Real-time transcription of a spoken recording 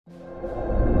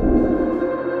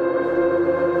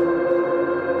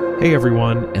Hey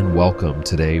everyone, and welcome.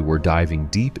 Today we're diving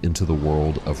deep into the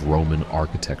world of Roman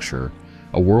architecture,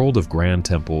 a world of grand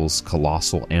temples,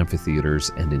 colossal amphitheaters,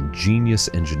 and ingenious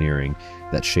engineering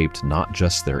that shaped not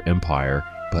just their empire,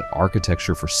 but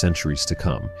architecture for centuries to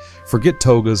come. Forget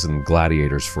togas and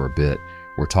gladiators for a bit.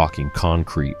 We're talking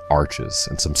concrete arches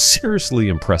and some seriously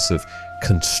impressive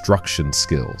construction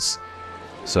skills.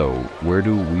 So, where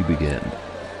do we begin?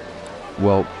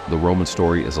 Well, the Roman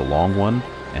story is a long one,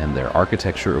 and their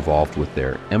architecture evolved with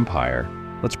their empire.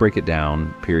 Let's break it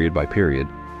down period by period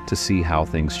to see how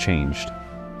things changed.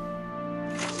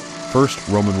 First,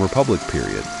 Roman Republic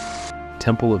period.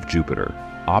 Temple of Jupiter,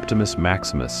 Optimus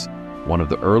Maximus, one of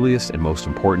the earliest and most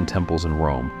important temples in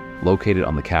Rome, located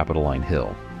on the Capitoline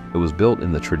Hill. It was built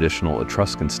in the traditional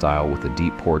Etruscan style with a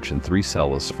deep porch and three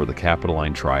cellas for the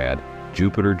Capitoline triad,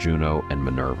 Jupiter, Juno, and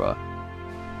Minerva.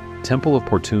 Temple of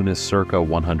Portunus circa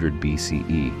 100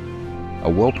 BCE, a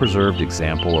well-preserved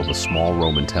example of a small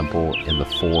Roman temple in the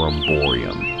Forum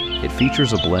Boarium. It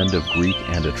features a blend of Greek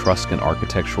and Etruscan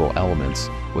architectural elements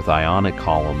with Ionic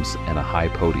columns and a high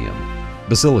podium.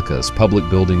 Basilicas, public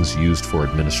buildings used for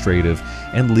administrative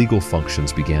and legal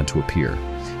functions, began to appear.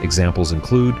 Examples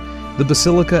include the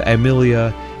Basilica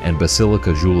Aemilia and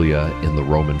Basilica Julia in the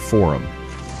Roman Forum.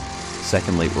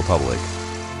 Second Late Republic.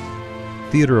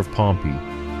 Theater of Pompey,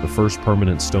 the first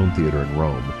permanent stone theater in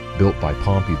Rome, built by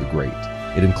Pompey the Great.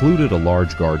 It included a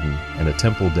large garden and a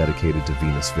temple dedicated to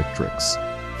Venus Victrix.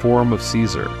 Forum of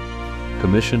Caesar.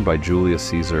 Commissioned by Julius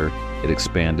Caesar, it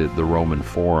expanded the Roman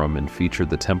Forum and featured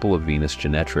the Temple of Venus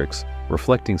Genetrix,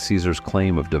 reflecting Caesar's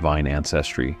claim of divine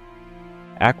ancestry.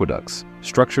 Aqueducts.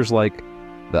 Structures like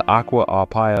the Aqua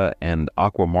Appia and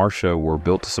Aqua Marcia were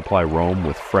built to supply Rome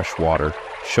with fresh water,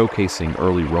 showcasing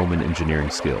early Roman engineering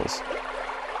skills.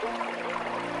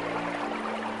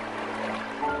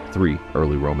 3.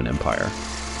 Early Roman Empire.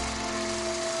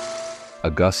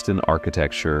 Augustan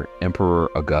architecture.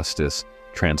 Emperor Augustus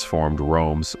transformed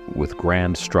Rome's with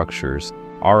grand structures,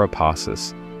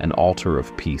 Arapacis, an altar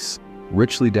of peace,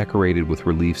 richly decorated with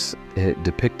reliefs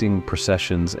depicting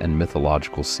processions and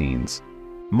mythological scenes.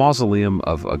 Mausoleum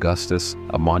of Augustus,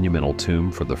 a monumental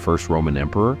tomb for the first Roman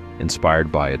emperor, inspired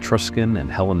by Etruscan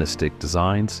and Hellenistic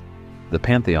designs. The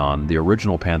Pantheon, the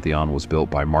original Pantheon, was built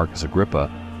by Marcus Agrippa,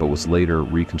 but was later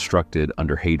reconstructed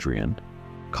under Hadrian.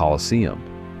 Colosseum.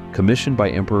 Commissioned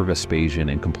by Emperor Vespasian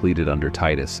and completed under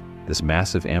Titus, this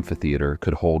massive amphitheater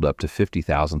could hold up to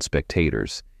 50,000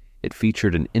 spectators. It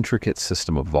featured an intricate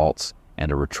system of vaults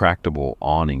and a retractable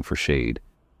awning for shade.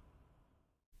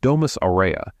 Domus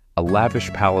Aurea, a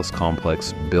lavish palace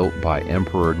complex built by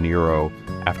Emperor Nero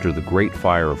after the Great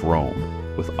Fire of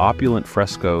Rome, with opulent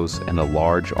frescoes and a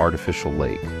large artificial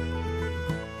lake.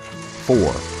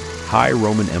 4. High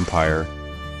Roman Empire.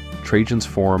 Trajan's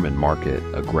Forum and Market,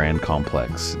 a grand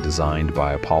complex designed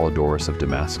by Apollodorus of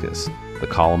Damascus. The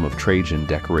column of Trajan,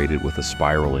 decorated with a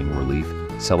spiraling relief,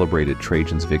 celebrated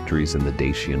Trajan's victories in the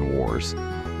Dacian Wars.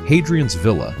 Hadrian's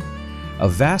Villa, a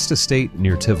vast estate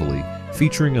near Tivoli,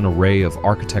 featuring an array of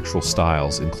architectural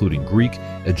styles including Greek,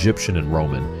 Egyptian, and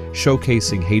Roman,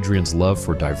 showcasing Hadrian's love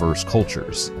for diverse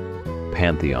cultures.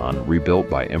 Pantheon, rebuilt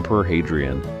by Emperor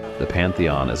Hadrian. The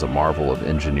Pantheon is a marvel of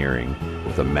engineering,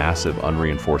 with a massive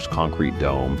unreinforced concrete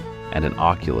dome and an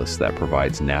oculus that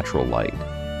provides natural light.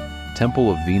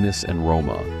 Temple of Venus and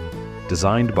Roma.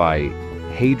 Designed by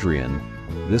Hadrian,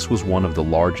 this was one of the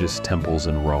largest temples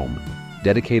in Rome,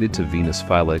 dedicated to Venus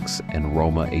Felix and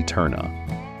Roma Aeterna.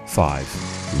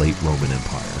 5. Late Roman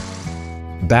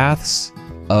Empire. Baths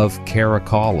of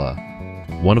Caracalla,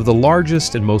 one of the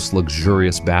largest and most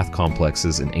luxurious bath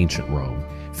complexes in ancient Rome,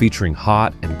 featuring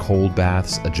hot and cold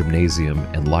baths, a gymnasium,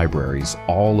 and libraries,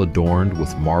 all adorned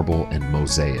with marble and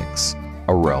mosaics.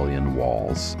 Aurelian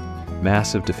walls.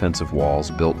 Massive defensive walls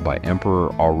built by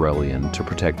Emperor Aurelian to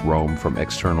protect Rome from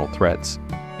external threats,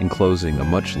 enclosing a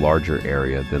much larger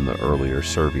area than the earlier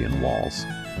Servian walls.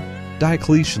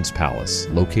 Diocletian's Palace,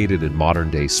 located in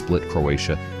modern-day Split,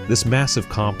 Croatia, this massive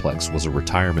complex was a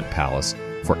retirement palace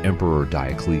for Emperor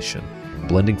Diocletian,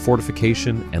 blending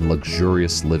fortification and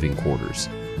luxurious living quarters.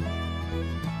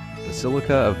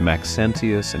 Basilica of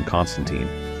Maxentius and Constantine,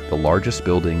 the largest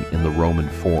building in the Roman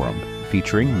Forum,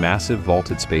 featuring massive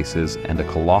vaulted spaces and a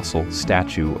colossal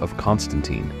statue of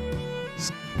Constantine.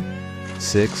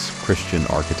 6. Christian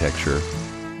architecture.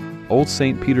 Old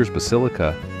St. Peter's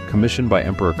Basilica, commissioned by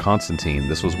Emperor Constantine,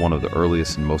 this was one of the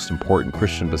earliest and most important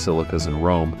Christian basilicas in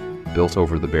Rome, built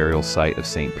over the burial site of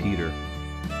St. Peter.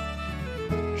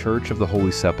 Church of the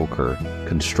Holy Sepulchre,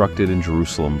 constructed in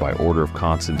Jerusalem by order of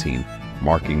Constantine,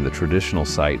 marking the traditional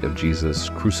site of Jesus'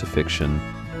 crucifixion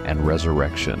and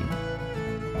resurrection.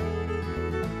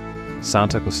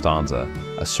 Santa Costanza,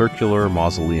 a circular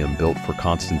mausoleum built for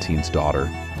Constantine's daughter,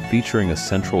 featuring a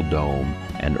central dome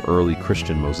and early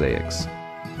Christian mosaics.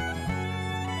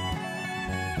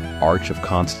 Arch of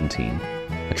Constantine,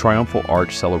 a triumphal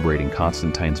arch celebrating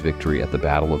Constantine's victory at the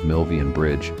Battle of Milvian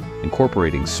Bridge,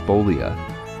 incorporating spolia,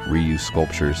 reused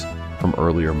sculptures from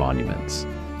earlier monuments.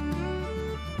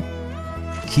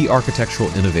 Key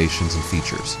architectural innovations and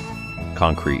features.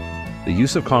 Concrete. The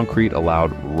use of concrete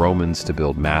allowed Romans to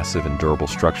build massive and durable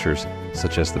structures,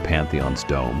 such as the Pantheon's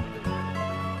dome.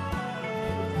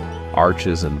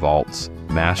 Arches and vaults.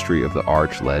 Mastery of the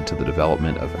arch led to the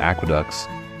development of aqueducts,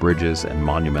 bridges, and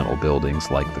monumental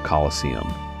buildings like the Colosseum.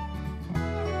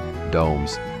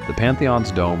 Domes. The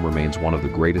Pantheon's dome remains one of the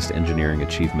greatest engineering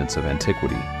achievements of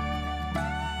antiquity.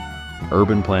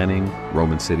 Urban planning.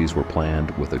 Roman cities were planned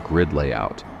with a grid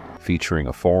layout, featuring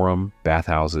a forum,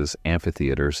 bathhouses,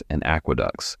 amphitheaters, and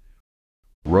aqueducts.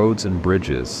 Roads and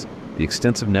bridges. The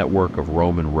extensive network of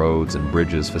Roman roads and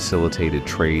bridges facilitated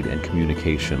trade and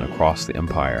communication across the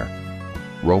empire.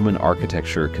 Roman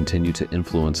architecture continued to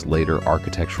influence later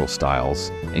architectural styles,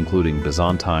 including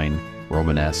Byzantine,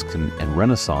 Romanesque, and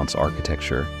Renaissance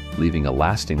architecture, leaving a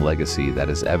lasting legacy that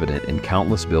is evident in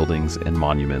countless buildings and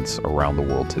monuments around the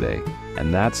world today.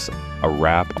 And that's a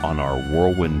wrap on our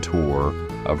whirlwind tour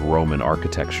of Roman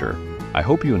architecture. I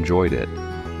hope you enjoyed it.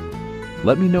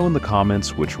 Let me know in the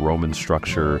comments which Roman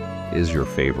structure is your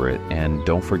favorite, and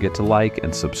don't forget to like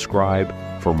and subscribe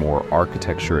for more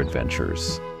architecture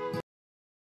adventures.